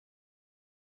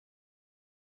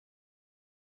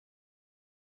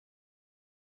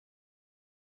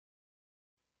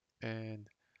And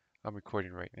I'm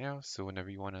recording right now, so whenever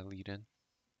you want to lead in.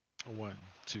 One,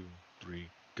 two, three,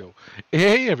 go.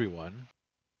 Hey everyone,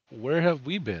 where have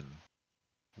we been?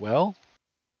 Well,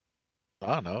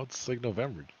 I don't know. It's like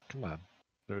November. Come on,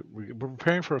 we're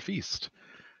preparing for a feast.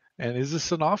 And is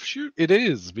this an offshoot? It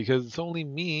is because it's only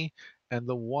me and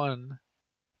the one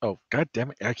oh God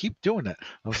damn it! I keep doing that.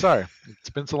 I'm sorry.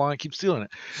 It's been so long. I keep stealing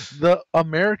it. The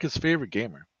America's favorite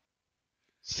gamer,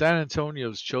 San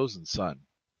Antonio's chosen son,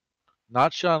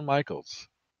 not Shawn Michaels,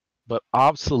 but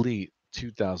obsolete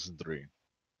 2003.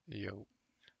 Yo,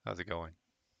 how's it going?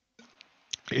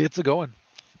 It's a going.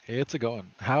 It's a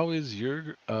going. How is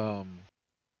your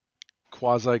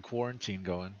quasi quarantine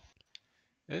going?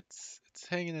 It's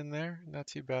hanging in there, not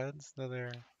too bad. It's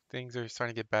another things are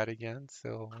starting to get bad again,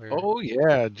 so we're Oh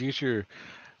yeah, did you get your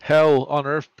hell on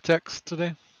earth text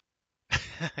today?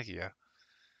 yeah.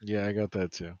 Yeah, I got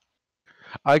that too.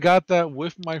 I got that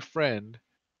with my friend,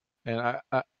 and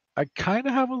I kind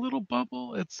of have a little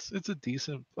bubble. It's a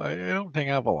decent. I don't hang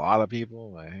out with a lot of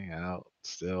people. I hang out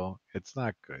still. It's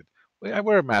not good. I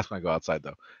wear a mask when I go outside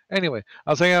though. Anyway,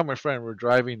 I was hanging out with my friend. We're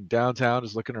driving downtown,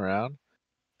 just looking around,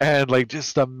 and like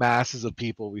just the masses of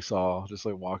people we saw just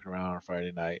like walking around on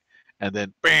Friday night, and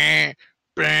then bang,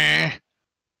 bang,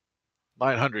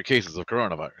 900 cases of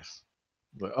coronavirus.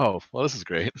 But, oh, well, this is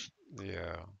great.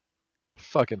 Yeah.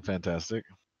 Fucking fantastic.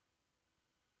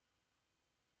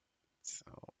 So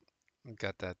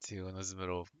got that too, and was in the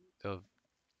middle of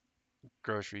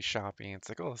grocery shopping. It's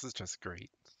like, oh, this is just great.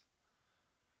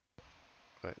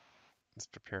 But it's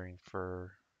preparing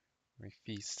for my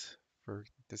feast for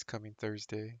this coming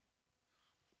Thursday.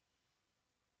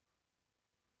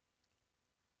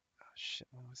 Oh shit,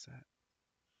 what was that?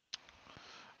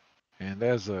 And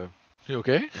as a, you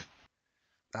okay?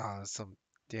 Ah, some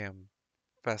damn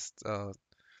fest.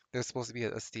 There's supposed to be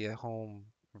a stay at home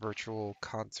virtual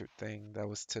concert thing that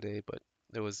was today, but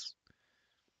it was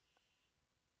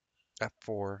at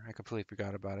 4. I completely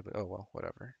forgot about it, but oh well,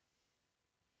 whatever.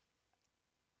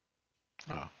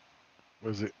 Oh,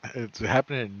 was it? It's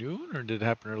happening at noon, or did it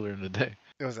happen earlier in the day?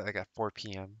 It was like at 4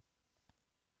 p.m.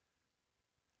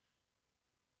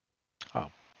 Oh,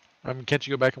 I mean, can't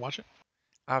you go back and watch it?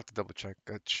 I have to double check.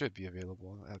 It should be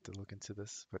available. I have to look into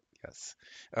this, but yes.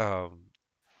 Um,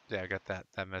 yeah, I got that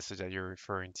message that you're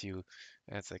referring to,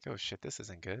 and it's like, oh shit, this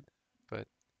isn't good. But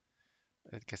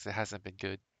I guess it hasn't been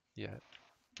good yet.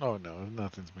 Oh no,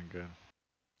 nothing's been good.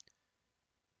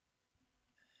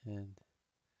 And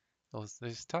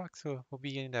there's talk, so we'll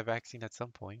be getting that vaccine at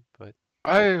some point. But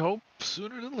I hope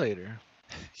sooner than later.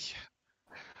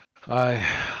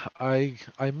 I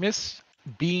I miss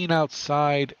being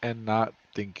outside and not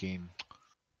thinking,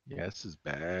 yeah, this is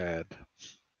bad.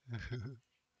 yeah.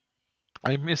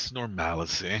 I miss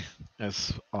normalcy,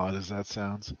 as odd as that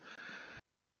sounds.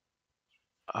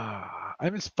 I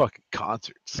miss fucking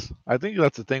concerts. I think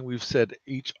that's the thing we've said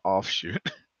each offshoot.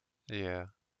 Yeah.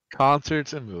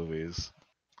 Concerts and movies.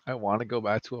 I want to go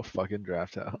back to a fucking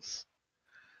draft house.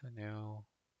 I know.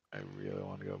 I really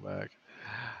want to go back.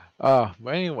 But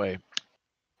anyway,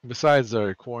 besides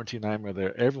the quarantine nightmare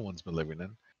that everyone's been living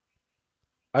in,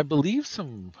 I believe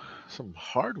some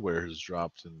hardware has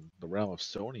dropped in the realm of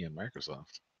Sony and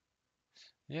Microsoft.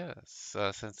 Yes.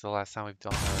 Since the last time we've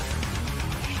done our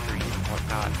stream and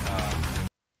whatnot,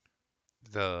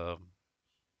 the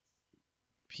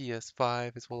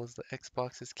PS5 as well as the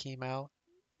Xboxes came out,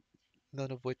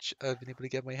 none of which I've been able to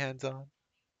get my hands on.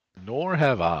 Nor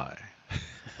have I.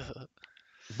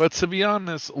 But to be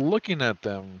honest, looking at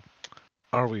them,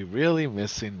 are we really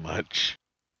missing much?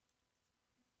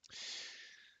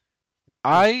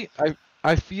 Ugh.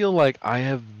 I feel like I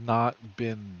have not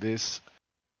been this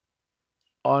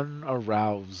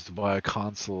unaroused by a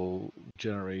console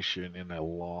generation in a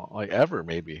long like ever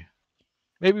maybe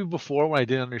before when I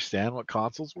didn't understand what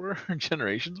consoles were or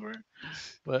generations were,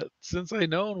 but since I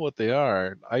know what they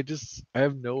are, I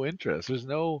have no interest. There's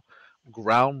no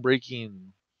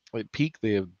groundbreaking like peak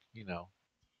they have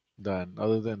done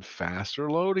other than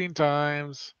faster loading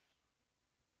times.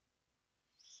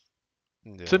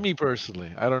 To Yeah. me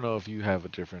personally, I don't know if you have a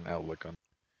different outlook on.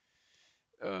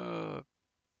 Uh,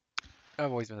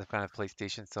 I've always been a fan of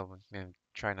PlayStation, so I'm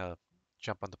trying to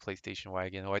jump on the PlayStation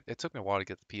wagon. It took me a while to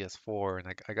get the PS4,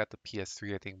 and I got the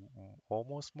PS3, I think,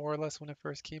 almost more or less when it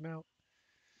first came out.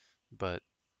 But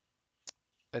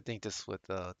I think just with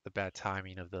the bad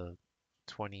timing of the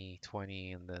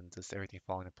 2020 and then just everything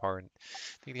falling apart. And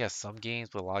I think they have some games,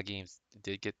 but a lot of games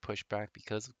did get pushed back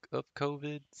because of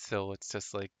COVID. So it's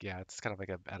just like, yeah, it's kind of like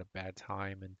at a bad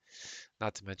time. And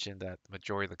not to mention that the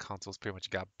majority of the consoles pretty much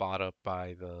got bought up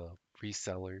by the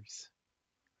resellers.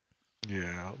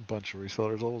 Yeah, a bunch of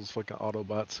resellers, all those fucking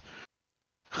Autobots.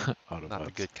 Not the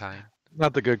Autobots. good kind.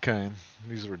 Not the good kind.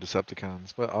 These were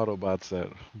Decepticons, but Autobots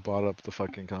that bought up the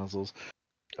fucking consoles.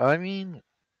 I mean,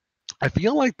 I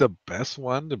feel like the best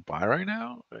one to buy right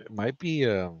now it might be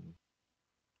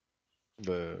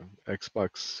the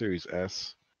Xbox Series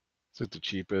S. It's like the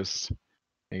cheapest.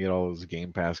 And get all those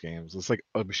Game Pass games. It's like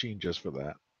a machine just for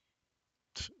that.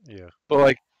 Yeah. But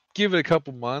like, give it a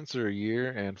couple months or a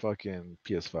year, and fucking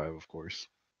PS5, of course.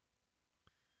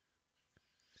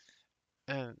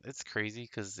 And it's crazy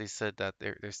because they said that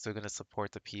they're still gonna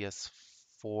support the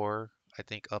PS4, I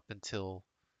think up until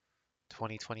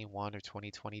 2021 or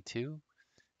 2022.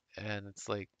 And it's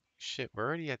like, shit, we're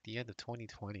already at the end of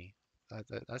 2020.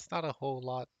 That's not a whole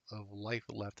lot of life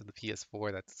left in the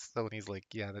PS4. That's Sony's like,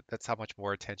 yeah, that's how much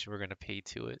more attention we're gonna pay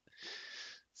to it.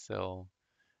 So,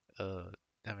 uh,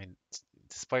 I mean,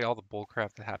 despite all the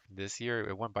bullcrap that happened this year,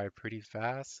 it went by pretty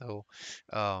fast. So,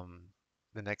 um,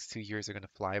 the next 2 years are gonna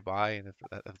fly by, and if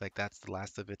like that's the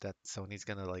last of it, that Sony's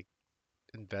gonna like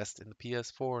invest in the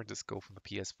PS4 and just go from the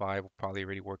PS5. We'll probably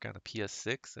already work on a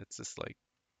PS6. It's just like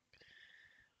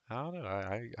I don't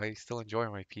know. I still enjoy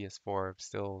my PS4. I'm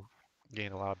still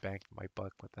getting a lot of bang for my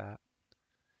buck with that.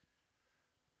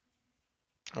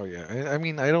 Oh yeah, I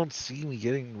mean, I don't see me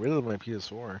getting rid of my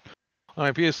PS4. On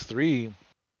my PS3,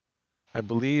 I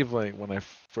believe like when I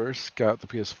first got the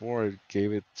PS4, I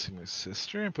gave it to my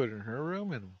sister and put it in her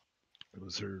room, and it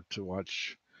was her to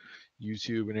watch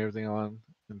YouTube and everything on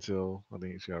until I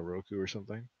think she got Roku or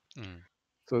something. Mm,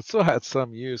 So it still had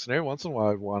some use, and every once in a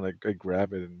while I'd want to I'd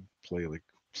grab it and play like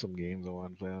some games I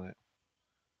want to play on it.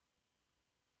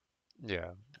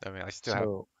 yeah. I mean, I still have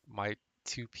So, my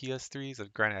two PS3s.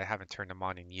 Granted, I haven't turned them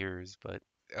on in years, but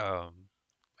um,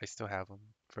 I still have them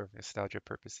for nostalgia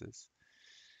purposes.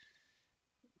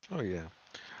 oh yeah,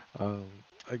 um,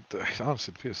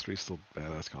 honestly, the PS3 is still a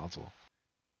badass console.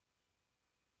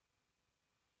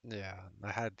 Yeah,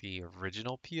 I had the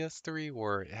original PS3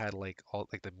 where it had like all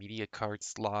like the media card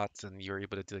slots, and you were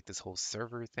able to do like this whole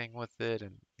server thing with it,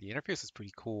 and the interface was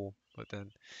pretty cool. But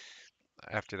then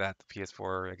after that, the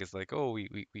PS4, I guess like, oh, we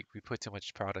put too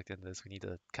much product in this. We need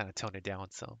to kind of tone it down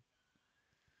some.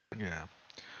 Yeah.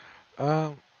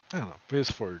 Um, I don't know.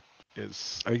 PS4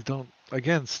 is. I don't.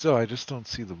 Again, still, I just don't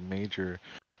see the major.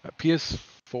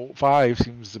 PS4 5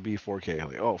 seems to be 4K.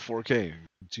 Like, oh, 4K.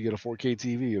 Once you get a 4K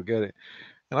TV, you'll get it.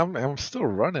 And I'm still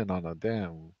running on a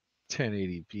damn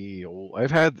 1080p old. I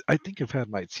think I've had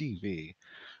my TV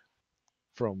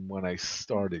from when I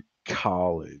started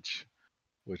college,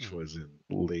 which Mm. was in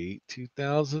late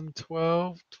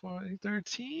 2012,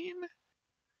 2013.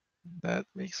 That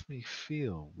makes me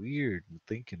feel weird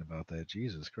thinking about that.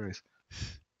 Jesus Christ.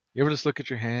 You ever just look at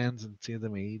your hands and see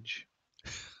them age?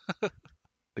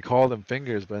 They call them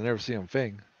fingers, but I never see them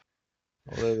fing.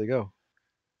 Well, there they go.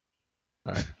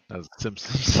 All right, that's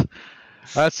Simpsons.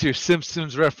 That's your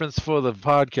Simpsons reference for the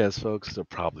podcast, folks. There'll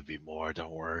probably be more.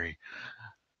 Don't worry.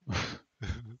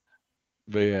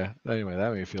 But yeah, anyway,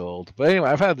 that made me feel old. But anyway,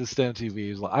 I've had this damn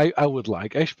TV. I would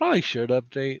like. Probably should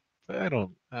update, but I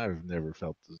don't. I've never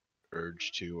felt the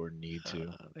urge to or need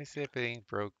to. They say if it ain't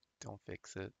broke, don't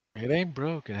fix it. It ain't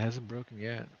broke. It hasn't broken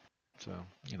yet. So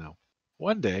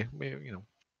one day, maybe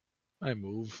I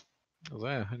move. I was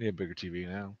like, I need a bigger TV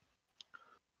now.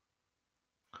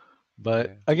 But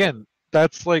Yeah. again,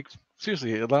 that's like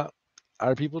seriously a lot.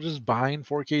 Are people just buying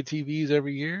 4K TVs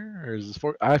every year, or is this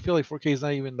four? I feel like 4K is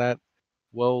not even that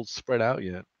well spread out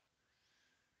yet.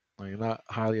 Like not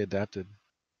highly adapted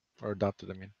or adopted.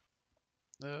 I mean,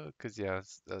 'Cause yeah,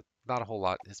 not a whole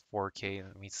lot is 4K.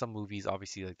 I mean, some movies,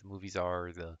 obviously, like the movies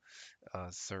are the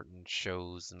certain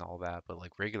shows and all that, but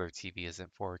like regular TV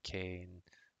isn't 4K, and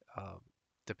um,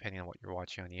 depending on what you're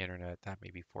watching on the internet, that may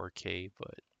be 4K.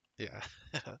 But yeah,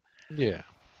 yeah,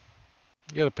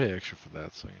 you gotta pay extra for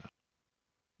that. So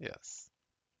yes.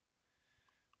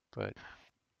 But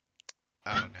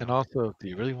I don't and know. also, do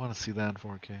you really want to see that in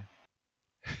 4K?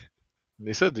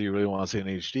 They said, do you really want to see it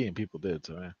in HD? And people did.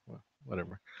 So well,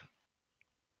 whatever.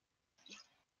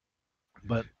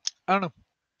 But I don't know.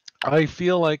 I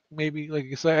feel like maybe, like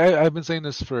I said, I've been saying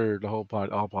this for the all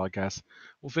podcast.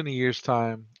 Within a year's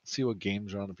time, see what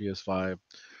games are on the PS5,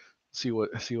 see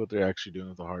what they're actually doing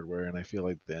with the hardware, and I feel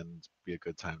like then be a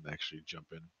good time to actually jump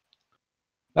in.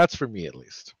 That's for me at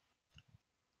least.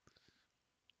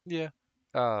 Yeah.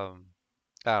 Um,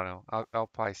 I don't know. I'll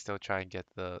probably still try and get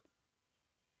the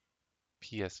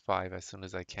PS5 as soon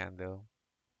as I can, though.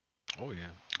 Oh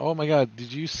yeah. Oh my God!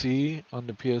 Did you see on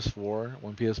the PS4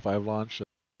 when PS5 launched,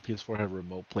 PS4 had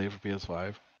remote play for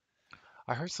PS5?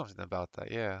 I heard something about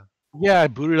that. Yeah. Yeah, I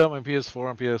booted up my PS4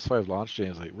 on PS5 launch day.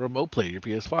 It's like remote play your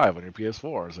PS5 on your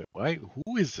PS4. I was like, why?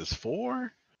 Who is this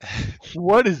for?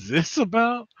 What is this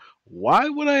about? Why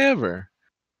would I ever?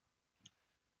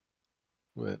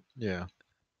 But yeah,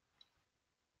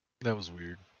 that was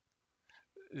weird.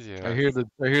 Yeah, I hear the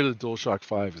DualShock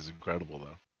 5 is incredible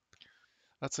though.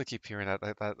 that's what I keep hearing.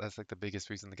 That's like the biggest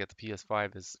reason to get the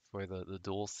PS5 is for the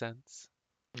dual sense.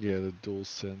 Yeah, the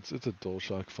DualSense. It's a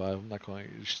DualShock 5. I'm not calling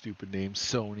it your stupid name,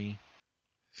 Sony.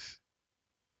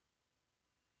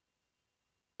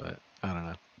 But I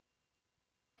don't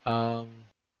know.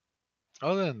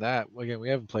 Other than that, again, we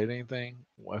haven't played anything.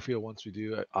 I feel once we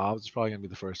do, Obs is probably gonna be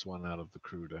the first one out of the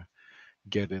crew to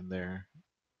get in there,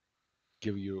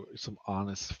 give you some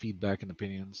honest feedback and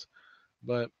opinions.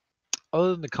 But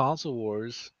other than the console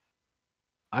wars,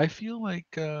 I feel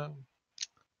like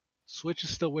Switch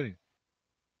is still winning.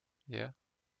 Yeah,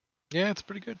 Yeah, it's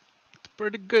pretty good. It's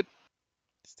pretty good.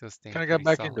 still staying Kind of got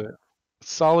pretty back into solid. it.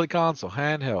 Solid console,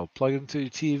 handheld, plug it into your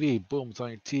TV. Boom, it's on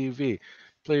your TV.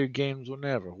 Play your games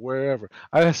whenever, wherever.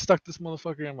 I stuck this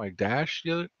motherfucker in my dash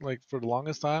the other, like for the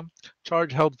longest time.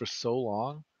 Charge held for so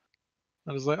long.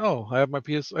 I was like, oh, I have my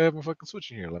fucking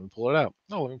Switch in here. Let me pull it out.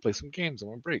 Oh, let me play some games on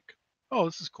my break. Oh,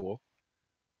 this is cool.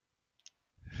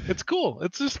 It's cool.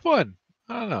 It's just fun.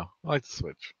 I don't know. I like the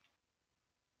Switch.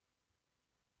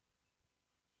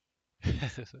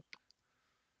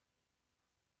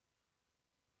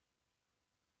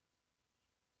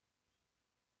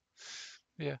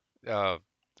 Yeah. Uh,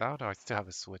 I don't know. I still have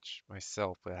a Switch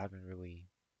myself, but I haven't really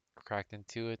cracked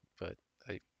into it. But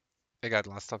I I got a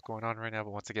lot of stuff going on right now.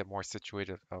 But once I get more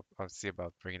situated, I'll see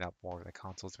about bringing out more of the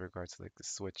consoles in regards to like the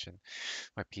Switch and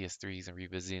my PS3s and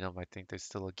revisiting them. I think there's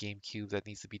still a GameCube that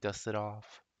needs to be dusted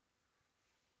off.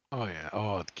 Oh yeah.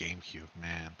 Oh, the GameCube,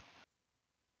 man.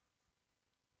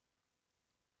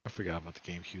 I forgot about the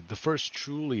GameCube. The first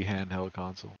truly handheld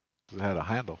console. It had a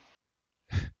handle.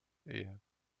 Yeah.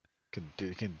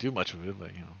 Can do much with it, but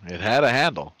it had a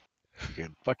handle. You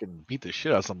can fucking beat the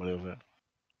shit out of somebody with it.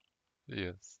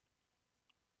 Yes.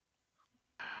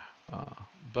 Uh,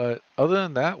 but other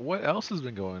than that, what else has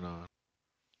been going on?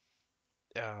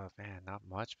 Man, not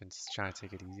much. Been just trying to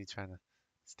take it easy, trying to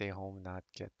stay home, and not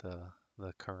get the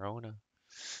corona.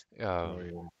 Oh Um,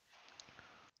 yeah.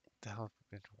 the hell have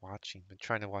I been watching? Been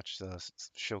trying to watch the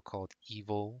show called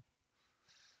Evil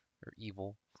or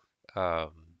Evil.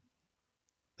 Um,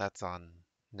 that's on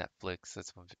Netflix.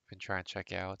 That's what I've been trying to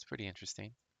check out. It's pretty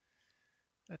interesting.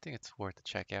 I think it's worth a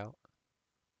check out.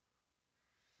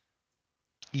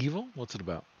 Evil? What's it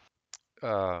about?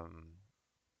 Um,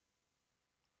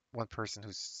 one person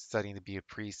who's studying to be a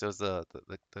priest. That was the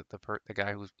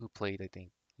guy who played I think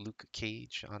Luke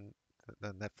Cage on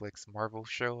the Netflix Marvel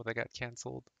show that got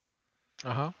canceled.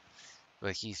 Uh huh.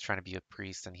 But he's trying to be a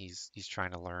priest and he's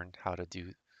trying to learn how to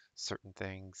do certain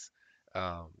things.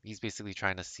 He's basically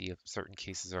trying to see if certain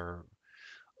cases are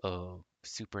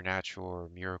supernatural or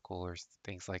miracle or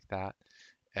things like that.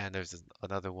 And there's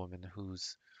another woman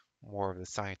who's more of the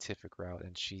scientific route,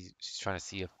 and she's trying to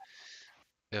see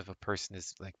if a person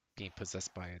is like being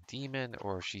possessed by a demon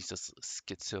or if she's just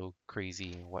schizo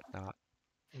crazy and whatnot.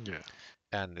 Yeah.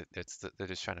 And they're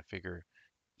just trying to figure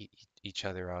each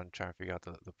other out and trying to figure out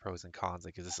the pros and cons.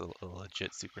 Like, is this a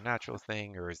legit supernatural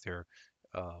thing, or is there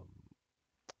um,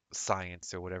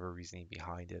 science or whatever reasoning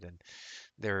behind it? And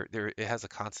there it has a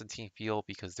Constantine feel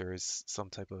because there is some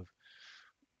type of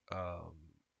um,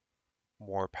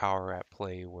 more power at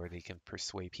play where they can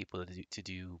persuade people to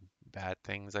do bad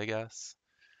things, I guess.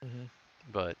 Hmm.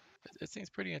 But it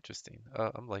seems pretty interesting.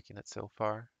 I'm liking it so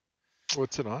far.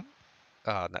 What's it on?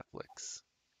 Netflix.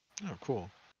 Oh, cool.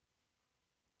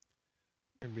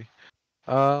 Maybe.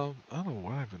 I don't know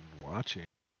what I've been watching.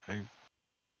 I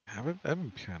I've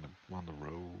been kind of on the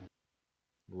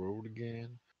road again,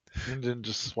 and then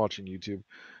just watching YouTube.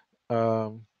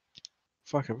 Um,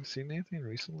 fuck, have we seen anything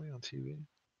recently on TV?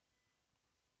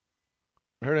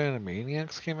 I heard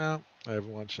Animaniacs came out. I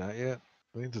haven't watched that yet.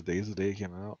 I think today's the day it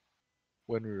came out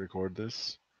when we record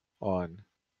this on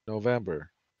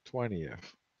November 20th,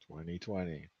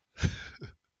 2020.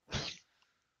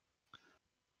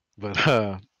 But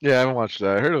yeah, I haven't watched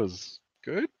that. I heard it was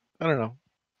good. I don't know.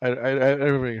 I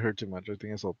haven't really heard too much. I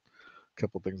think I saw a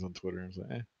couple things on Twitter and was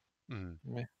like, Mm.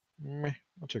 meh, meh.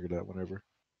 I'll check it out whenever.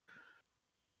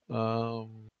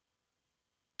 Um,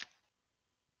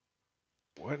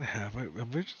 what have I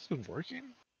just been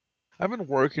working? I've been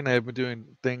working. I've been doing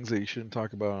things that you shouldn't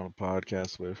talk about on a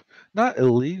podcast with. Not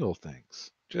illegal things,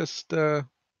 just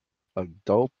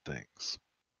adult things.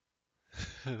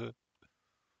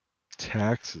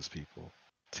 Taxes, people.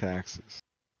 Taxes.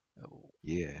 Oh,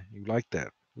 Yeah, you like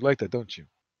that. You like that, don't you?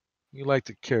 You like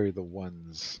to carry the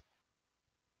ones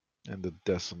and the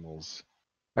decimals.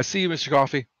 I see you, Mr.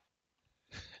 Coffee.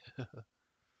 I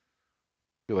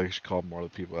feel like I should call more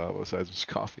of the people out besides Mr.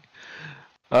 Coffee.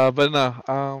 But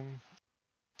no,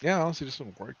 yeah, honestly, just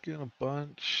been working a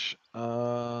bunch.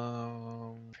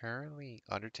 Apparently,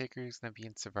 Undertaker is gonna be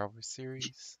in Survivor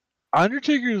Series.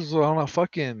 Undertaker's on a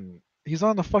fucking, he's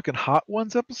on the fucking Hot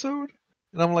Ones episode,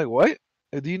 and I'm like, what?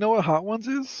 Do you know what Hot Ones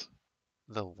is?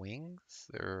 The Wings,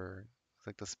 or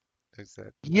like is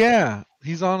that Yeah,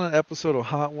 he's on an episode of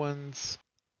Hot Ones,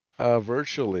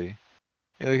 virtually.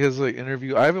 And like his like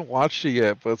interview. I haven't watched it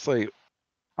yet, but it's like,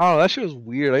 I don't know, that shit was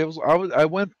weird. I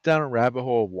went down a rabbit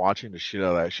hole of watching the shit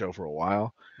out of that show for a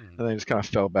while, mm, and then I just kind of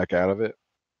fell back out of it.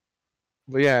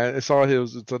 But yeah, I saw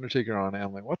it's Undertaker on it.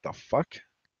 I'm like, what the fuck?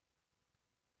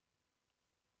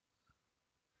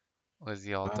 was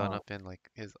he all done Uh, up in like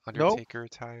his nope. Undertaker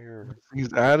attire?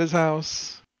 He's at his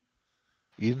house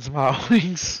eating some hot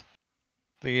wings.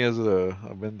 I think he has a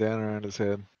bandana around his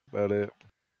head. About it.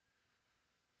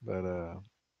 But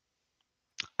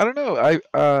I don't know.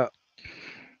 I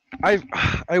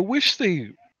I wish they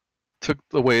took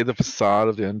away the facade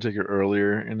of the Undertaker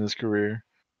earlier in his career.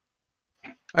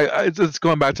 It's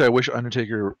going back to I wish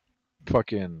Undertaker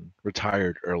fucking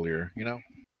retired earlier, you know.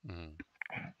 Mm,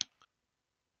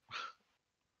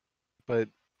 But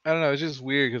I don't know. It's just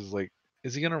weird because like,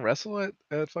 is he gonna wrestle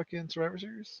at fucking Survivor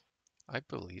Series? I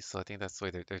believe so. I think that's the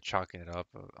way they're chalking it up.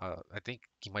 I think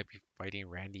he might be fighting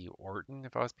Randy Orton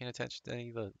if I was paying attention to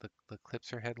any of the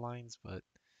clips or headlines, but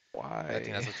I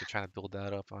think that's Why? what they're trying to build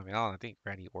that up. I mean, I don't know, I think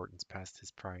Randy Orton's past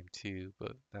his prime too,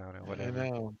 but I don't know, I whatever.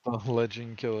 know the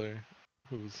Legend Killer,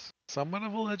 who's somewhat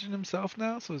of a legend himself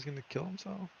now, so he's gonna kill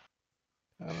himself.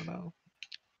 I don't know.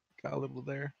 Got a little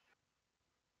there.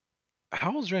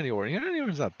 How old's Randy Orton? Randy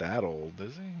Orton's not that old,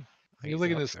 is he? He was He's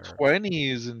like in up his there.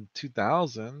 20s in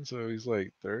 2000, so he's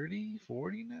like 30,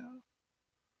 40 now?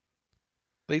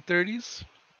 Late 30s?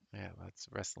 Yeah, that's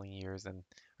wrestling years, and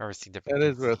I've ever seen different That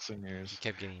is things. wrestling He years.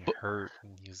 kept getting But hurt,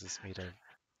 and he was just made of.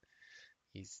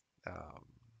 He's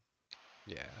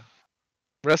yeah.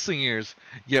 wrestling years.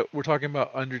 Yet we're talking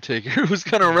about Undertaker, who's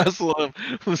gonna wrestle him,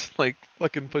 who's like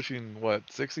fucking pushing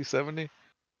what, 60, 70?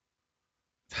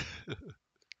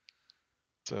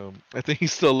 So I think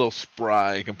he's still a little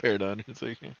spry compared to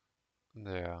Undertaker.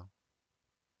 Yeah,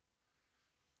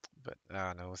 but I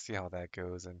don't know. We'll see how that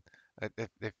goes, and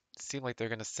it seemed like they're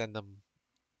gonna send them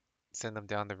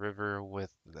down the river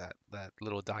with that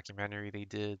little documentary they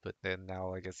did, but then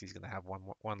now I guess he's gonna have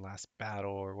one last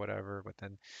battle or whatever. But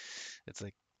then it's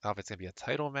like, oh, if it's gonna be a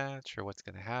title match or what's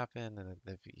gonna happen, and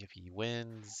if he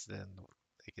wins, then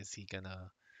like is he gonna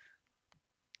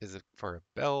is it for a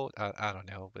belt? I don't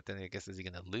know. But then I guess is he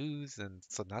gonna lose and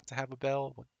so not to have a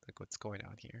belt? Like what's going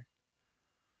on here?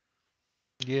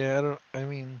 Yeah, I don't. I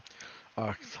mean,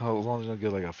 as long as you don't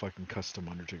get like a fucking custom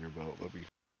Undertaker belt, that'd be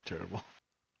terrible.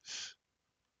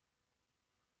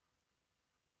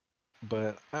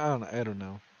 But I don't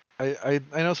know. I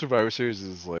know Survivor Series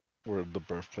is like where the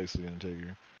birthplace of the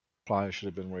Undertaker. Probably should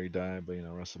have been where he died, but you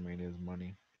know WrestleMania is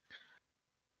money.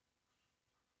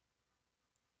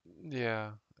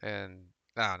 Yeah, and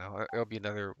I don't know. It'll be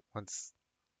another once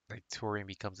like touring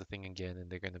becomes a thing again, and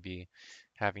they're going to be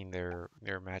having their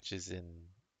matches in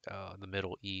the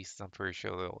Middle East. I'm pretty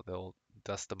sure they'll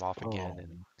dust them off again, Oh,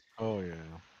 and oh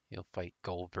yeah. he'll fight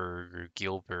Goldberg or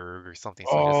Gilbert or something,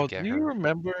 so he Oh, doesn't do get you hurt.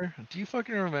 remember? Do you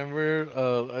fucking remember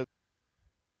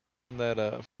from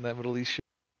that Middle East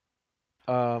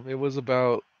show? It was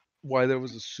about why there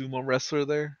was a sumo wrestler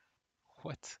there.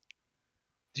 What?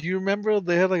 Do you remember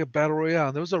they had like a battle royale?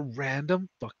 And there was a random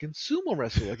fucking sumo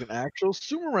wrestler, like an actual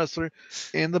sumo wrestler,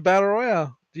 in the battle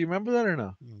royale. Do you remember that or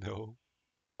no? No.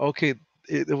 Okay,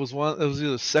 it was one. It was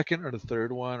either the second or the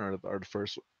third one or the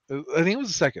first. I think it was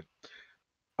the second.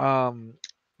 Um,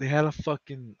 they had a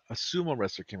sumo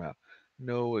wrestler came out.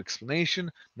 No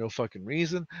explanation, no fucking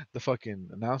reason. The fucking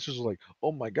announcers were like,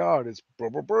 "Oh my god, it's blah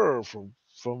blah blah from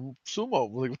sumo."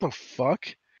 We're like, what the fuck?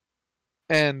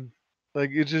 And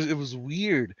like it was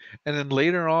weird. And then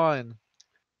later on,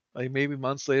 like maybe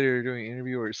months later during an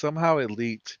interview, or somehow it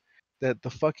leaked that the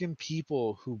fucking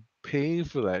people who pay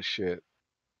for that shit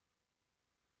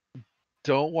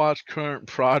don't watch current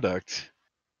product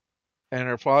and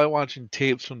are probably watching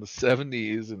tapes from the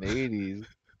 70s and 80s,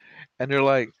 and they're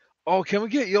like, "Oh, can we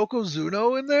get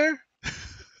Yokozuna in there?"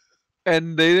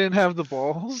 And they didn't have the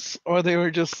balls, or they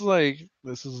were just like,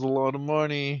 "This is a lot of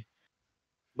money.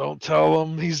 Don't tell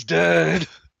him he's dead.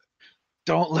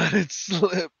 Don't let it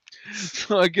slip."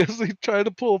 So I guess they tried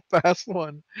to pull a fast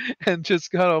one and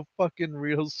just got a fucking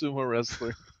real sumo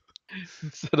wrestler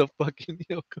instead of fucking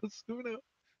Yokozuna.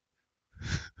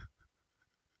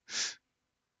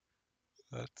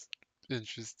 That's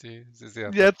interesting. Yeah,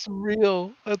 but That's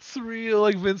real. That's real.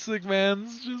 Like Vince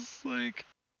McMahon's just like,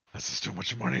 that's just too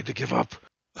much money to give up.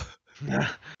 Nah,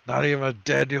 not even a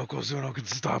dead Yokozuna can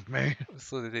stop me.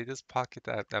 so did they just pocket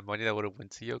that money that would have went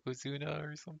to Yokozuna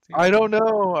or I something? don't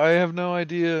know. I have no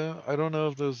idea. I don't know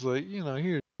if there's like, here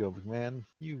you go, McMahon.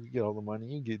 You get all the money.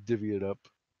 You get divvy it up.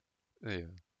 Yeah,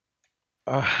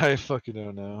 I fucking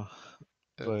don't know.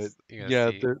 But it's, you're gonna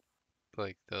yeah, see there.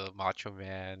 like the Macho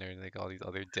Man or like all these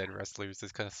other dead wrestlers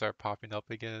just kind of start popping up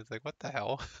again. It's like, what the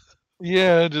hell?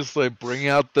 Yeah, just like bring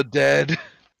out the dead.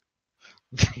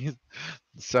 The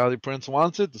Saudi Prince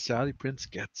wants it. The Saudi Prince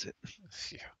gets it.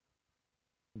 Yeah,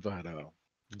 But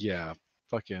yeah,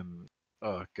 fucking.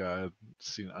 Oh god,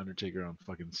 seen Undertaker on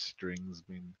fucking strings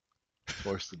being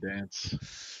forced to dance.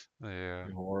 yeah.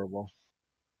 Be horrible.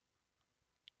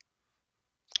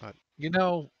 But You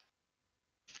know,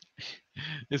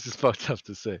 this is fucked up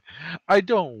to say. I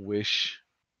don't wish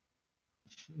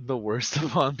the worst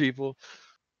upon people,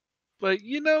 but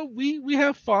we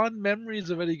have fond memories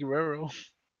of Eddie Guerrero.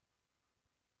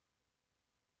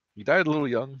 He died a little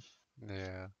young.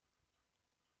 yeah.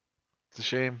 It's a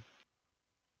shame.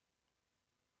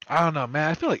 I don't know, man.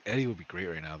 I feel like Eddie would be great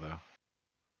right now, though.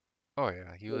 Oh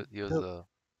yeah, he was a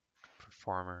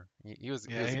performer. He was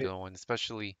a Yeah, good one,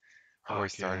 especially before he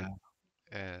fuck yeah. started.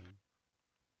 And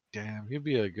Damn, he'd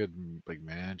be a good like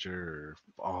manager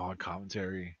or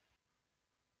commentary.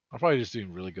 I'm probably just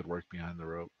doing really good work behind the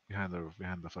rope, behind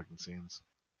the fucking scenes.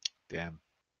 Damn.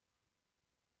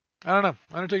 I don't know.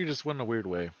 Undertaker just went in a weird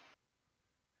way.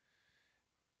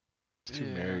 He's too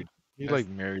yeah, married. He that's like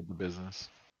married the business.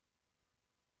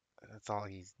 that's all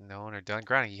he's known or done.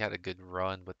 Granted, he had a good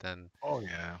run, but then Oh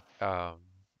yeah. um,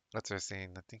 what's what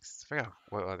saying? I forgot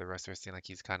what other wrestler saying like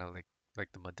he's kind of like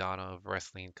the Madonna of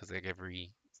wrestling because like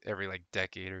every like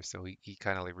decade or so he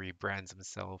kind of like rebrands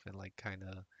himself and like kind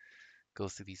of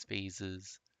goes through these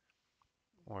phases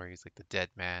or he's like the dead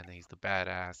man and he's the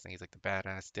badass and he's like the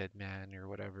badass dead man or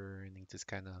whatever and he just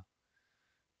kind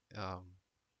of um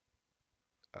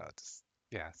just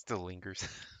yeah still lingers.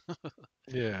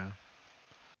 Yeah.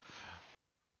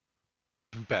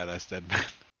 Badass dead man.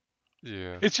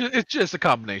 Yeah. It's just a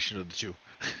combination of the two.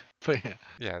 But yeah.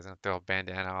 Yeah, he's gonna throw a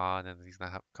bandana on and he's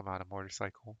gonna come out a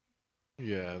motorcycle.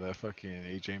 Yeah, that fucking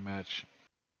AJ match.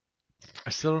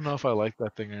 I still don't know if I like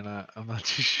that thing or not. I'm not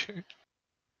too sure.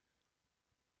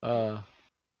 Uh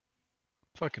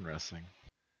fucking wrestling.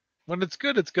 When it's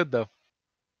good though.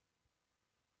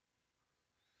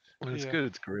 When it's Yeah. good,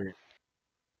 it's great.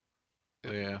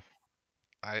 But It, yeah.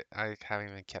 I haven't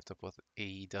even kept up with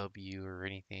AEW or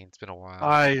anything. It's been a while.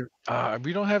 I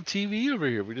we don't have TV over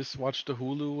here. We just watch the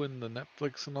Hulu and the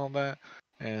Netflix and all that.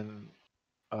 And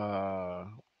uh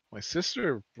my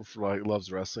sister like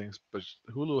loves wrestling, but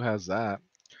Hulu has that,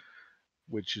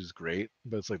 which is great,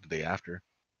 but it's like the day after.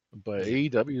 But Yeah.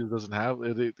 AEW doesn't have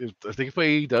it. If they can put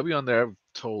AEW on there, I'd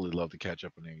totally love to catch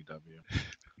up on AEW.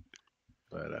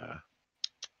 But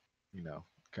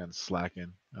kind of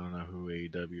slacking. I don't know who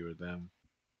AEW or them.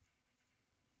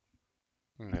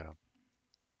 Yeah.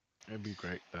 It'd be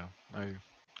great though.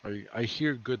 I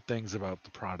hear good things about the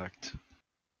product.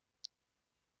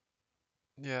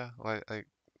 Yeah. Like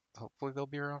hopefully they'll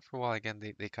be around for a while. Again,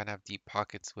 they kind of have deep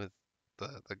pockets with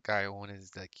the guy who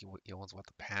owns like he owns what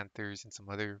the Panthers and some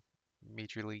other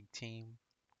major league team.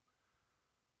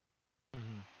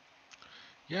 Mhm.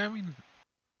 Yeah,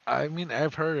 I mean,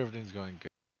 I've heard everything's going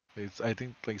good. I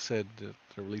think, like I said, that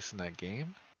they're releasing that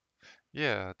game.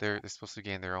 Yeah, they're supposed to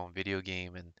gain their own video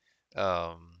game and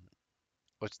um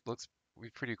which looks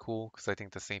pretty cool because I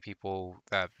think the same people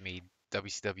that made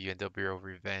WCW and WO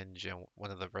Revenge and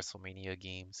one of the WrestleMania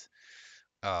games,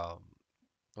 um,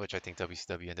 which I think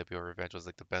WCW and WO Revenge was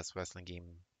like the best wrestling game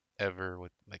ever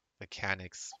with like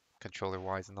mechanics, controller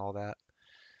wise, and all that.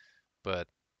 But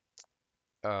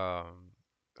um,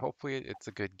 hopefully it's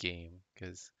a good game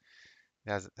because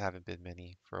it hasn't haven't been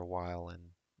many for a while, and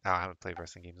I haven't played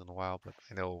wrestling games in a while. But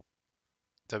I know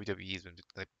WWE's been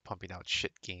like pumping out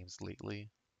shit games lately.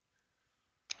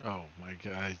 Oh my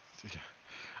god!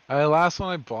 Last one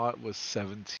I bought was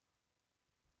 17,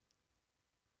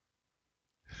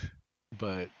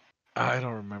 but I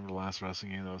don't remember the last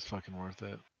wrestling game that was fucking worth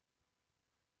it.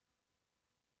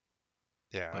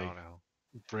 Yeah, I Like, don't know.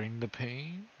 bring the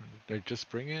pain, or just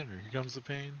bring it, or here comes the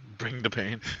pain. Bring the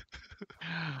pain.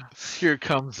 Here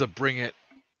comes the bring it.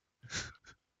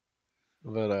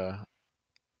 But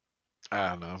I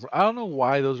don't know. I don't know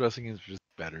why those wrestling games are just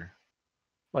better.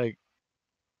 Like,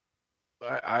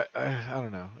 I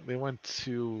don't know. They went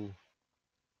to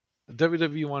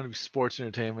WWE wanted to be sports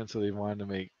entertainment, so they wanted to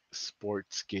make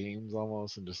sports games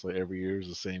almost, and just like every year is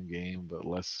the same game, but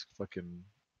less fucking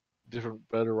different,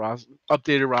 better roster,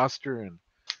 updated roster, and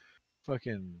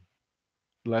fucking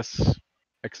less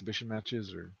exhibition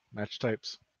matches or match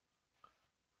types.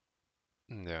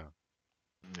 Yeah.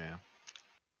 Yeah.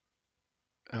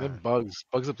 And then Uh,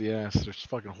 bugs up the ass. There's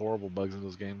fucking horrible bugs in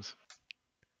those games.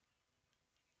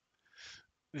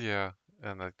 yeah.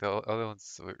 And like the other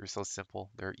ones are so simple.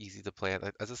 They're easy to play.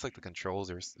 I just like the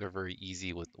controls. They're very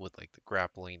easy with like the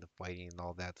grappling, the fighting, and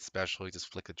all that. Especially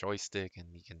just flick a joystick and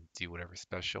you can do whatever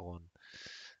special.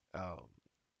 And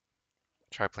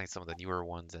try playing some of the newer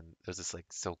ones, and it was just like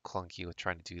so clunky with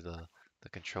trying to do the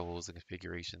controls and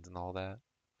configurations and all that.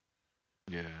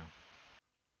 Yeah.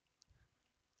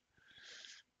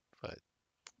 But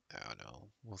I don't know.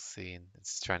 We'll see. And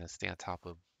it's trying to stay on top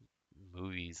of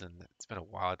movies, and it's been a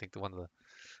while. I think the one of the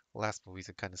last movies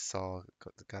I kind of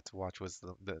got to watch was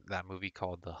that movie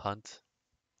called The Hunt,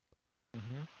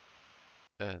 Hmm.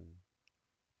 and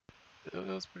it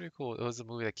was pretty cool. It was a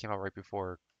movie that came out right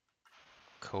before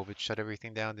COVID shut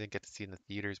everything down. Didn't get to see it in the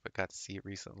theaters, but got to see it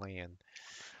recently. And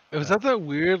Was uh, that that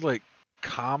weird like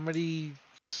comedy,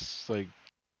 like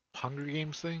Hunger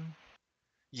Games thing?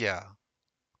 yeah,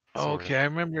 sort of Okay, I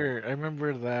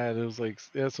remember that. It was like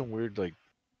it had some weird like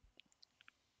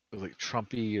it was like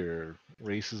Trumpy or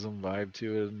racism vibe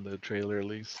to it in the trailer at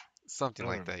least. I something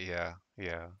don't like know. that. Yeah,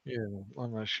 yeah. Yeah,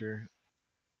 I'm not sure.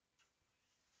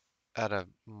 Add a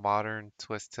modern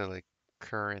twist to like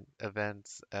current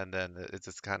events, and then it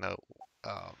just kind of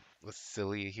was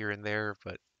silly here and there,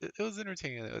 but it was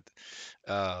entertaining.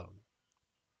 Um,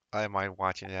 I didn't mind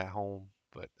watching it at home,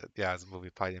 but yeah, as a movie,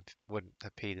 probably wouldn't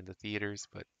have paid in the theaters,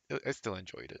 but I still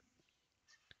enjoyed it.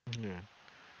 Yeah.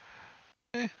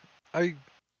 Eh, I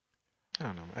I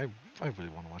don't know. I really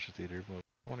want to watch a theater movie.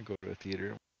 I want to go to a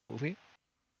theater movie.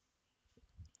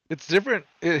 It's different.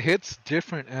 It hits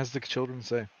different, as the children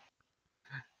say.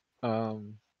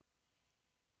 Um,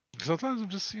 sometimes I'm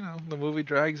just the movie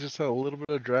drags just a little bit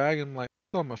of drag, and I'm like,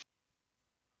 oh,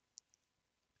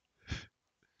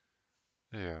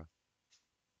 Yeah,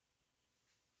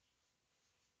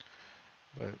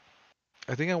 but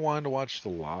I think I wanted to watch The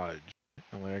Lodge,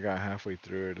 and like I got halfway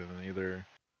through it, and then either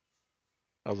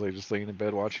I was like just laying in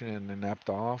bed watching it and then napped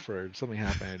off, or something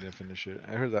happened. I didn't finish it.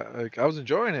 I heard that like I was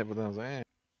enjoying it, but then I was like,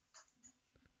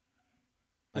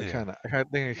 yeah, I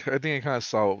think I kind of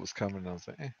saw what was coming. And I was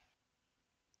like,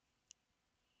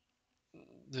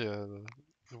 yeah.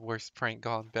 The worst prank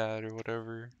gone bad or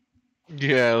whatever.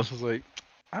 yeah. I was like,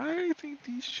 I think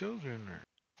these children are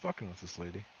fucking with this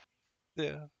lady.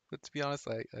 Yeah, but to be honest,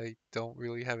 I don't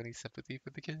really have any sympathy for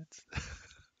the kids.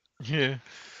 Yeah.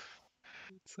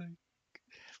 It's like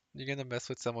you're gonna mess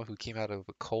with someone who came out of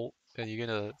a cult, and you're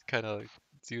gonna kind of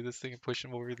do this thing and push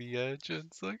them over the edge, and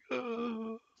it's like,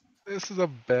 oh. This is a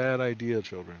bad idea,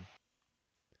 children.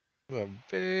 A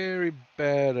very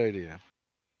bad idea.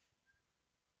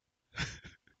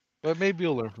 But maybe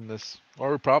you'll learn from this.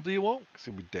 Or probably you won't, because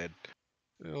you'll be dead.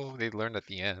 Oh, they learned at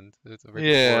the end. It's right before,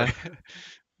 Yeah.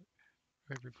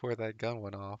 right before that gun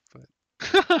went off.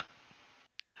 But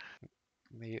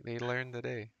they learned the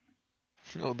day.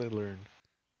 Oh, they learn.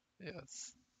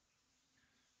 Yes,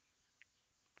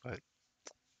 but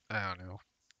I don't know.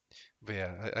 But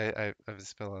yeah, I've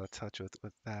just been a lot of touch with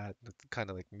that, with kind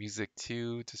of like music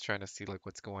too. Just trying to see like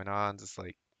what's going on. Just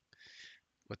like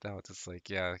without just like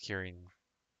yeah, hearing.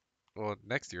 Well,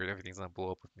 next year everything's gonna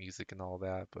blow up with music and all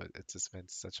that, but it's just been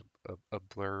such a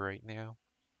blur right now.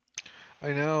 I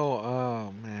know.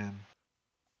 Oh, man.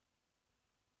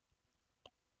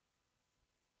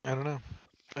 I don't know.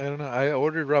 I don't know. I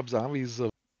ordered Rob Zombies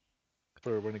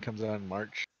for when it comes out in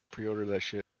March. Pre-order that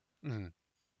shit. Mm,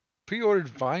 Pre-ordered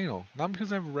vinyl, not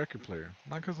because I have a record player,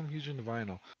 not because I'm huge into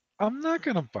vinyl. I'm not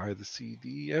gonna buy the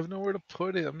CD. I have nowhere to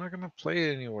put it. I'm not gonna play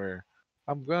it anywhere.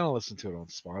 I'm gonna listen to it on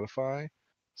Spotify,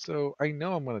 so I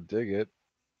know I'm gonna dig it.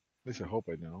 At least I hope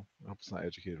I know. I hope it's not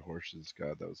Educated Horses.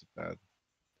 God, that was bad.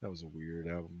 That was a weird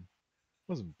album.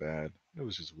 It wasn't bad. It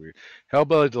was just weird.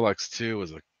 Hellbelly Deluxe 2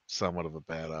 was a somewhat of a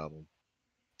bad album.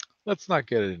 Let's not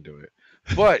get into it.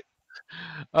 But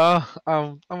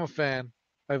I'm a fan.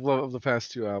 I've loved the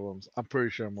past two albums. I'm pretty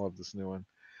sure I'm gonna love this new one.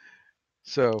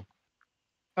 So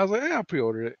I was like, yeah, I'll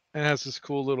pre-order it. And it has this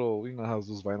cool little, how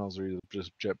those vinyls are either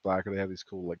just jet black or they have these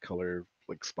cool like color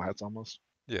like splats almost.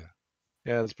 yeah,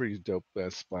 Yeah, it's pretty dope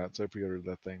splat. So I pre-ordered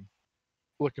that thing.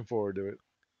 Looking forward to it.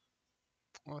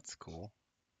 well, that's cool.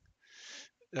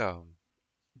 Did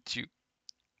you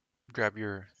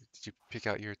did you pick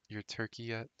out your turkey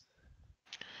yet?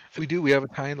 We do. We have a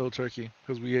tiny little turkey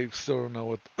because we still don't know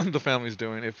what the family's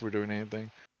doing if we're doing anything.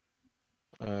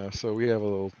 So we have a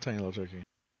little tiny little turkey.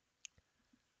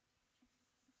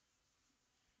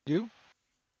 You?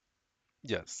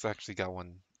 Yes, I actually got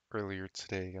one earlier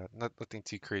today. Nothing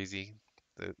too crazy.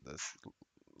 The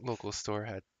local store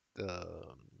had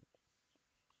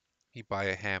you buy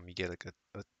a ham, you get like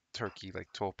a turkey like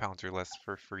 12 pounds or less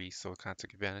for free. So I kind of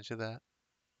took advantage of that.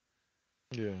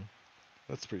 Yeah,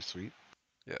 that's pretty sweet.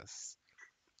 Yes.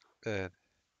 And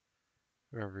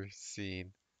I remember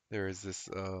seeing there was this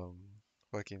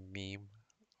fucking meme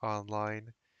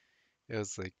online. It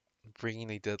was like bringing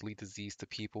a deadly disease to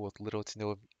people with little to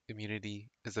no immunity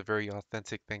is a very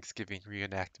authentic Thanksgiving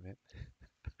reenactment.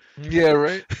 Yeah,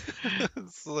 right.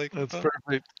 It's like, That's huh?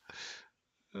 perfect.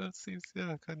 That seems,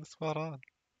 yeah, kind of spot on.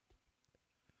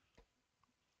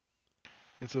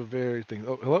 It's a very thing.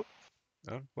 Oh, hello.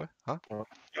 What? Huh? Oh,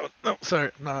 no, no,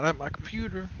 sorry, not at my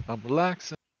computer. I'm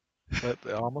relaxing, but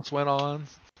it almost went on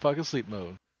fucking sleep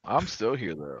mode. I'm still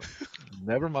here though.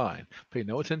 Never mind. Pay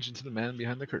no attention to the man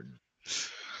behind the curtain.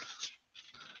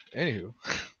 Anywho,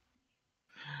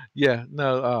 yeah,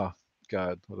 no. Oh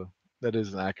God, that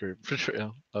is an accurate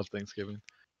portrayal of Thanksgiving.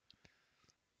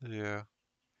 Yeah.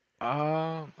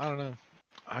 I don't know.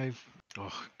 I've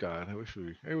oh God, I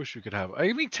wish we could have.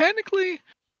 I mean, technically,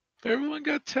 if everyone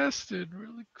got tested,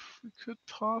 really, we could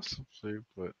possibly,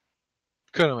 but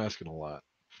kind of asking a lot.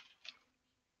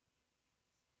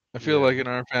 I feel like Yeah. in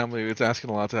our family, it's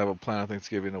asking a lot to have a plan on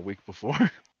Thanksgiving a week before.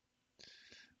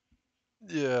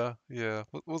 Yeah. Yeah.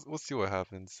 We'll see what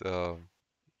happens.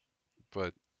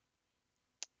 But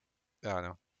I don't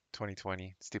know.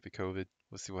 2020, stupid COVID.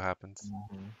 We'll see what happens.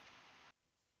 Mhm.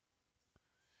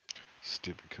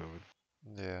 Stupid COVID.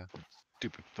 Yeah.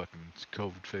 Stupid fucking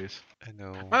COVID face. I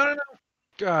know. I don't know.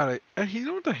 God, you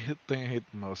know what the thing I hate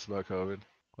the most about COVID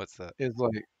What's that? is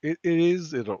like it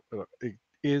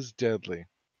is deadly.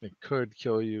 It could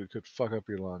kill you. It could fuck up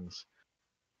your lungs,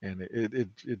 and it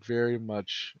very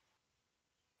much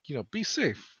be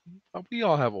safe. We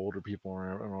all have older people in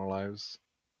our lives.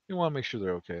 We want to make sure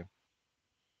they're okay.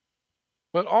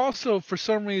 But also, for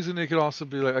some reason, it could also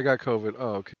be like, I got COVID.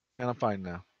 Oh, okay, and I'm fine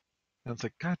now. And it's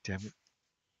like, God damn it.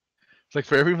 It's like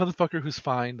for every motherfucker who's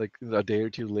fine, like a day or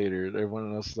two later,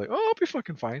 everyone else is like, oh, I'll be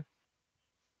fucking fine.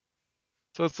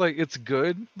 So it's like it's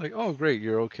good, like, oh great,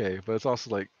 you're okay. But it's also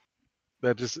like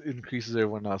that just increases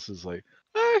everyone else's like,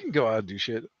 oh, I can go out and do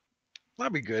shit.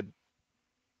 That'll be good.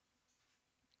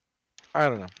 I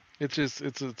don't know. It's just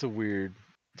it's a weird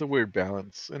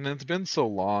balance. And it's been so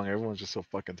long, everyone's just so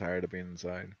fucking tired of being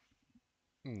inside.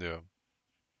 Yeah.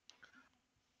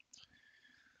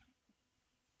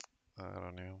 I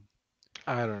don't know.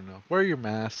 I don't know. Wear your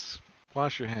masks,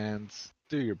 wash your hands,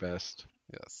 do your best.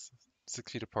 Yes.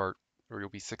 6 feet apart, or you'll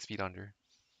be 6 feet under.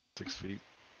 6 feet.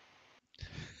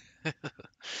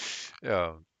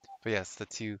 But yes, the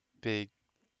two big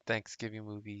Thanksgiving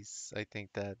movies I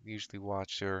think that I usually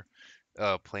watch are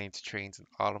Planes, Trains, and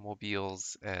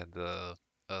Automobiles and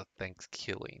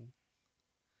Thanksgiving.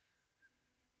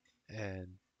 And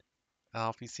I don't know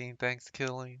if you've seen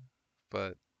Thanksgiving,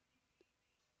 but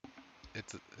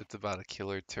it's about a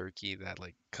killer turkey that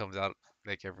like comes out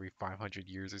like every 500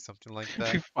 years or something like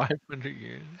Every that. 500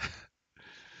 years.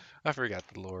 I forgot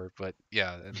the lore, but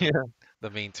yeah, and Yeah. the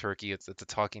main turkey, it's a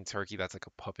talking turkey that's like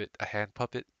a puppet, a hand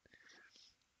puppet,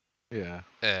 Yeah.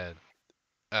 and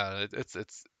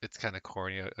it's kind of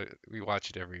corny. We watch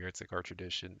it every year. It's like our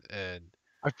tradition, and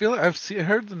I feel like I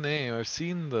heard the name. I've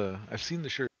seen the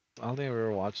shirt. I don't think I've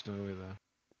ever watched the movie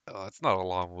though. it's not a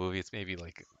long movie. It's maybe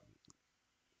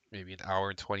an hour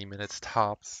and 20 minutes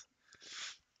tops.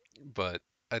 But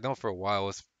I know for a while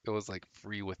it was like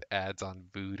free with ads on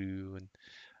Vudu, and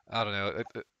I don't know.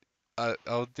 I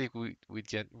don't think we'd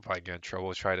probably get in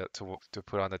trouble try to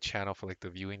put on the channel for like the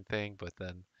viewing thing, but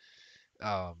then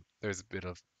there's a bit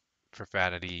of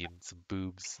profanity and some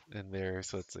boobs in there,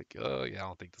 so it's like, oh yeah, I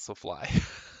don't think this will fly.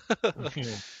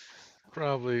 Yeah.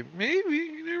 Probably. Maybe.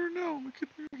 You never know. We could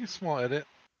make a small edit.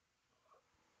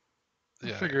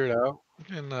 We'll Yeah, figure it out.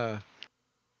 And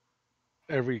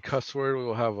every cuss word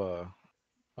will have a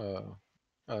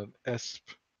an esp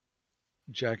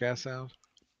jackass sound.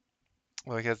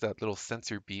 well, he has that little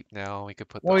sensor beep now. We could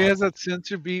put the Well, he has opposite. that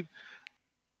sensor beep,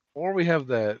 or we have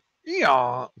that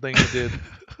yeah thing he did,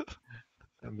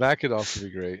 and that could also be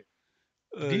great.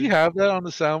 Do Uh, you have that on the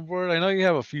soundboard? I know you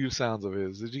have a few sounds of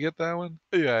his. Did you get that one?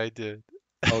 yeah, I did.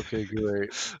 Okay,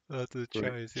 great. I'll have to Great.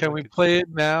 try and see if Can I we could see. play it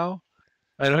now?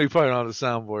 I know you probably don't have the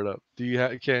soundboard up. Do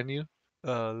you can you?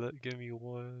 Give me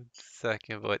 1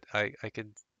 second, but I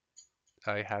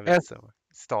have it S somewhere.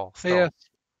 Stall, hey S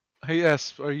stall. hey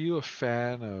S, are you a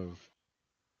fan of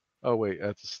oh wait,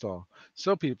 that's a stall.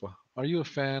 So people, are you a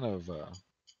fan of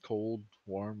cold,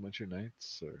 warm winter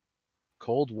nights or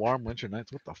Cold, warm winter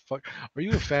nights. What the fuck? Are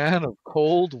you a fan of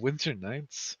cold winter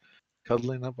nights?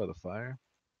 Cuddling up by the fire?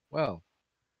 Well,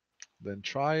 then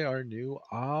try our new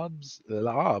yes,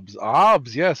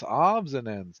 obs and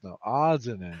ends. No, odds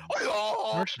and ends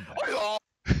merchandise.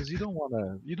 Because you don't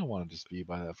wanna just be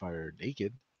by that fire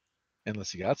naked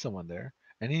unless you got someone there.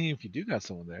 And even if you do got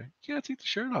someone there, you gotta take the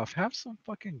shirt off. Have some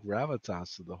fucking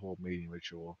gravitas to the whole mating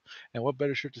ritual. And what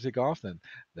better shirt to take off than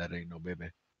that ain't no baby.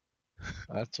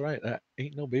 That's right. That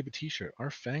ain't no baby t-shirt.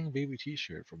 Our Fang baby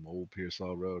t-shirt from Old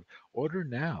Pearsall Road. Order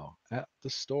now at the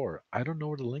store. I don't know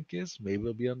where the link is. Maybe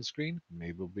it'll be on the screen.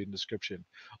 Maybe it'll be in the description.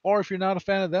 Or if you're not a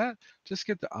fan of that, just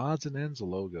get the Odds and Ends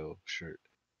logo shirt.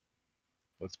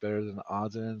 What's better than the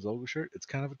Odds and Ends logo shirt? It's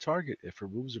kind of a target if her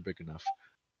boobs are big enough.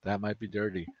 That might be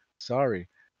dirty. Sorry.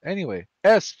 Anyway,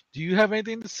 S, do you have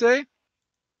anything to say?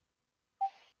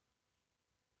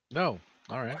 No.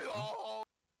 All right.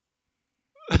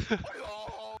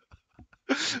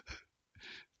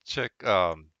 Check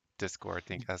Discord. I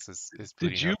think S is Did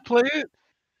booting you up. play it?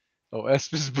 Oh,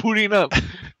 Esp is booting up.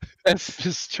 Esp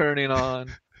is turning on.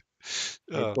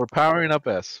 uh, We're powering up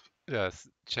Esp. yes,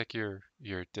 check your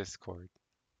Discord.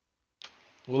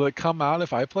 Will it come out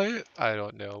if I play it? I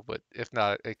don't know, but if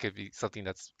not, it could be something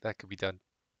that could be done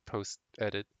post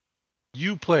edit.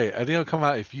 You play it. I think it'll come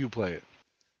out if you play it.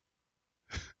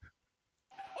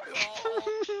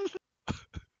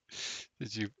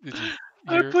 Did you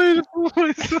I hear? played it for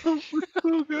myself. It's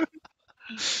so good.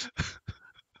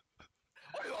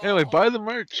 Anyway, buy the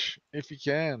merch if you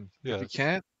can. If you Yes.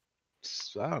 can't,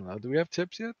 I don't know. Do we have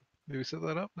tips yet? Did we set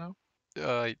that up? No.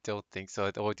 I don't think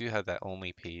so. Oh, I do have that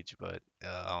only page, but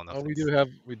I don't know Oh, if we it's.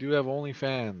 do have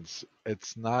OnlyFans.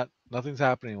 It's not nothing's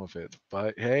happening with it.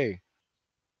 But hey,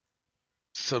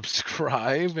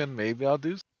 subscribe and maybe I'll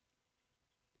do.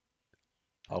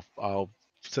 I'll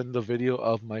send a video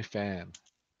of my fan.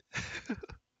 All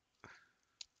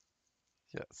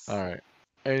Yes. right.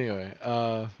 Anyway,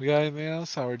 we got anything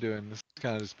else? How we're doing? This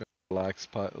kind of just been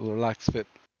relax fit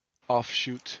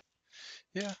offshoot.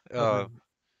 Yeah. Nothing.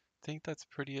 Think that's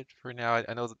pretty it for now.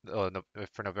 I know no,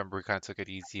 for November we kind of took it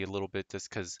easy a little bit just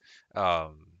because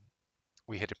um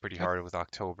we hit it pretty hard with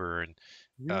October and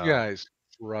You uh guys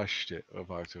crushed it of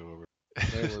October.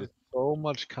 There was so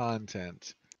much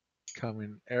content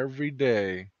coming every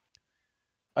day.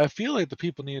 I feel like the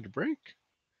people needed a break.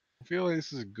 I feel like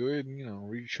this is a good,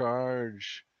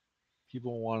 recharge.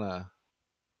 People wanna,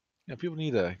 people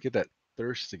need to get that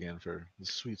thirst again for the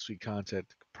sweet, sweet content.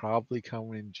 Probably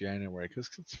coming in January, because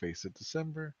let's face it,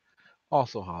 December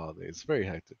also holidays, very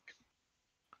hectic.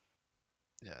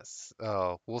 yes.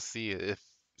 We'll see if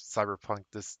Cyberpunk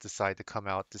decide to come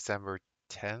out December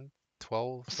 10th,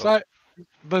 12th. So Cy-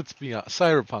 let's be honest,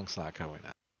 Cyberpunk's not coming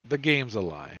out. The game's a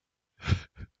lie.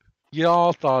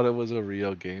 Y'all thought it was a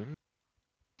real game.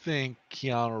 Think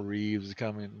Keanu Reeves is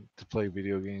coming to play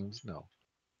video games? No,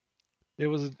 it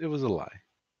was a lie.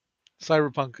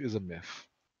 Cyberpunk is a myth.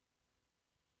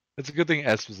 It's a good thing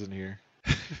S was in here.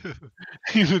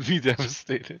 He would be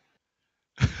devastated.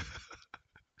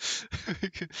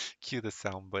 cue the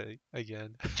soundbite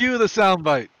again. Cue the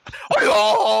soundbite.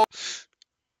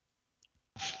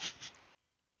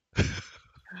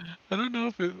 I don't know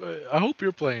if it. I hope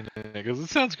you're playing it because it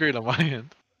sounds great on my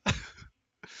end.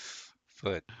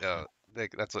 But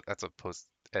like that's what post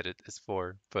edit is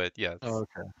for. But yes.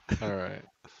 Okay. All right.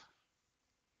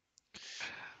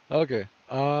 Okay.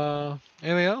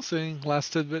 Anything else? Any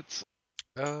last tidbits?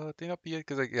 I think that'll be it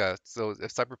because like yeah. So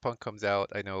if Cyberpunk comes out,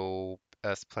 I know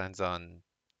S plans on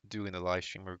doing a live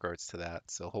stream in regards to that.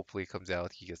 So hopefully it comes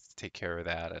out. He gets to take care of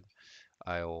that, and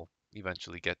I'll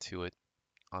eventually get to it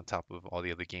on top of all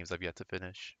the other games I've yet to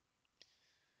finish.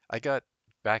 I got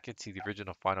back into the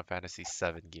original Final Fantasy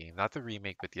VII game, not the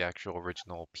remake, but the actual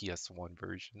original PS1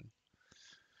 version.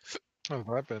 How's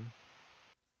that been?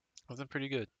 It wasn't pretty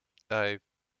good. I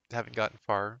haven't gotten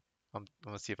far. I'm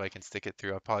gonna see if I can stick it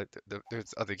through. I probably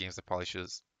there's other games I probably should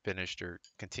have finished or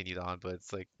continued on, but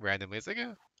it's like randomly, it's like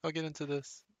yeah, I'll get into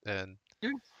this, and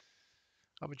Yeah,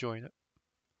 I'm enjoying it.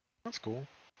 that's cool.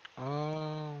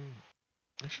 I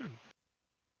should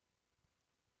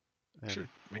And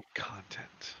make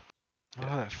content. Oh,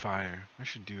 yeah, that fire! I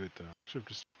should do it though. Should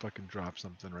just fucking drop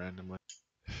something randomly.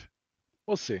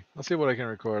 We'll see. I'll see what I can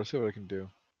record. I'll see what I can do.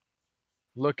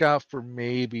 Look out for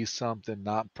maybe something.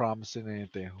 Not promising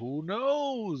anything. Who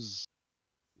knows?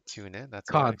 tune in. That's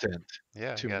why. Content.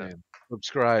 Yeah, I Tune gotta. in.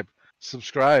 Subscribe.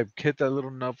 Subscribe. Hit that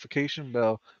little notification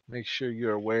bell. Make sure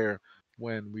you're aware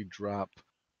when we drop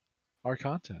our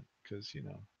content. Because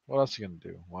What else you gonna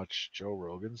do? Watch Joe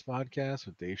Rogan's podcast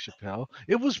with Dave Chappelle?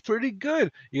 It was pretty good.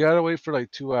 You gotta wait for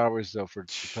like 2 hours though for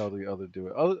Chappelle to other do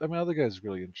it. Other guy's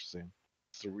really interesting.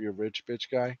 It's the real rich bitch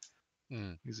guy.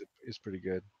 Mm. He's pretty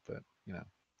good, but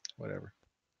whatever.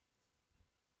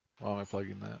 Why am I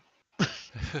plugging that?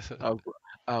 I was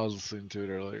I was listening to it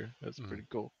earlier. That's Mm. pretty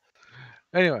cool.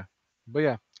 Anyway, but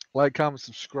yeah, like, comment,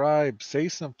 subscribe, say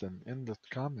something in the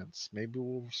comments. Maybe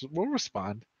we'll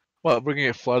respond. Well, we're gonna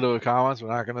get flooded with comments. We're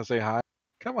not gonna say hi.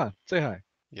 Come on, say hi.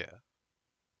 Yeah,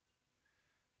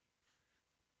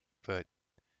 but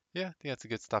yeah, I think that's a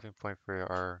good stopping point for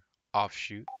our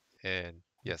offshoot. And Mhm.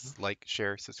 yes, like,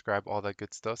 share, subscribe, all that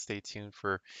good stuff. Stay tuned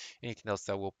for anything else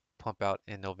that we'll pump out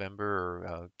in November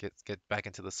or get back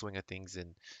into the swing of things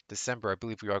in December. I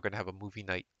believe we are going to have a movie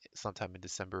night sometime in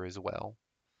December as well.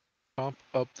 Pump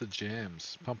up the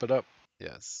jams. Pump it up.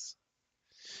 Yes.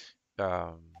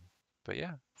 Um, but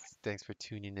yeah, thanks for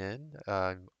tuning in.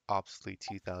 I'm Obsolete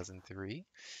 2003,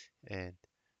 and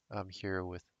I'm here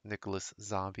with Nickolas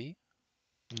Zombie.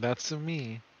 That's a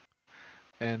me.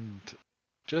 And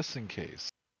just in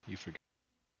case you forget,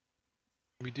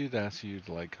 we did ask you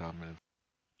to like, comment,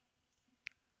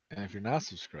 and if you're not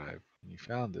subscribed and you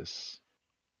found this,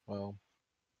 well,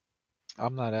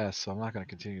 I'm not asked, so I'm not gonna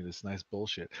continue this nice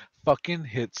bullshit. Fucking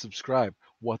hit subscribe.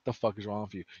 What the fuck is wrong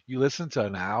with you? You listen to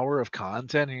an hour of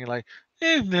content and you're like,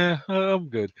 nah, I'm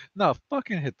good. No,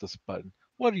 fucking hit this button.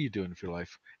 What are you doing with your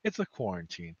life? It's a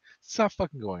quarantine. Stop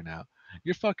fucking going out.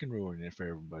 You're fucking ruining it for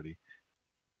everybody.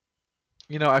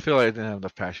 I feel like I didn't have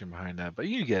enough passion behind that, but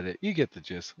you get it. You get the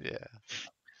gist. Yeah.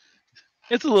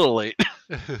 It's a little late.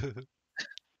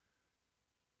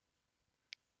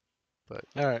 But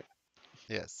All right.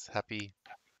 yes, happy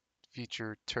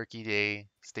future Turkey Day.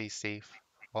 Stay safe.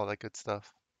 All that good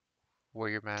stuff. Wear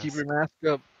your Keep your mask.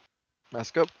 mask up.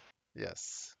 Mask up.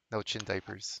 Yes. No chin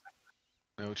diapers.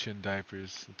 No chin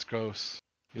diapers. It's gross.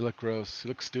 You look gross. You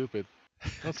look stupid.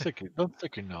 Don't stick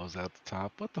your nose out the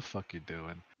top. What the fuck you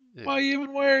doing? Why are Yes. you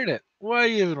even wearing it? Why are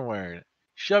you even wearing it?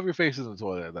 Shove your face in the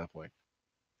toilet at that point.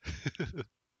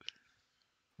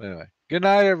 Anyway, good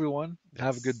night, everyone.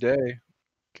 Have a good Yes. day.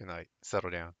 Good night. Settle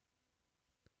down.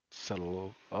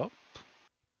 Settle up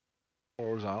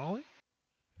horizontally.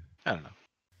 I don't know.